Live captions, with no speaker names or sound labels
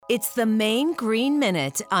It's the Maine Green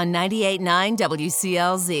Minute on 98.9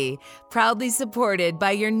 WCLZ, proudly supported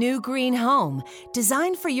by your new green home,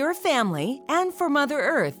 designed for your family and for Mother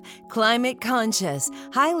Earth, climate conscious,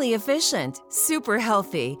 highly efficient, super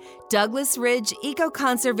healthy. Douglas Ridge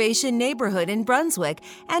Eco-Conservation Neighborhood in Brunswick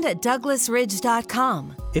and at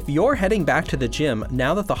douglasridge.com. If you're heading back to the gym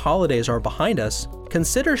now that the holidays are behind us,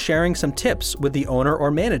 consider sharing some tips with the owner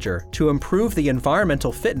or manager to improve the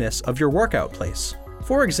environmental fitness of your workout place.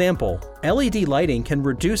 For example, LED lighting can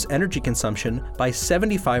reduce energy consumption by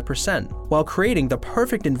 75% while creating the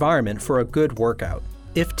perfect environment for a good workout.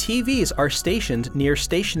 If TVs are stationed near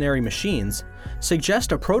stationary machines,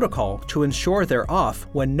 suggest a protocol to ensure they're off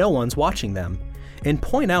when no one's watching them, and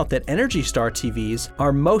point out that Energy Star TVs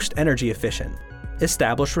are most energy efficient.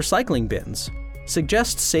 Establish recycling bins.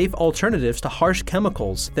 Suggest safe alternatives to harsh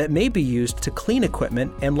chemicals that may be used to clean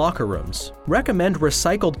equipment and locker rooms. Recommend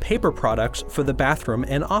recycled paper products for the bathroom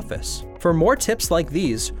and office. For more tips like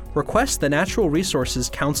these, request the Natural Resources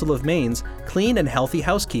Council of Maine's Clean and Healthy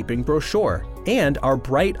Housekeeping brochure and our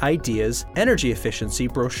Bright Ideas Energy Efficiency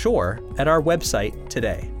brochure at our website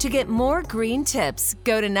today. To get more green tips,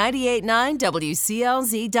 go to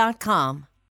 989WCLZ.com.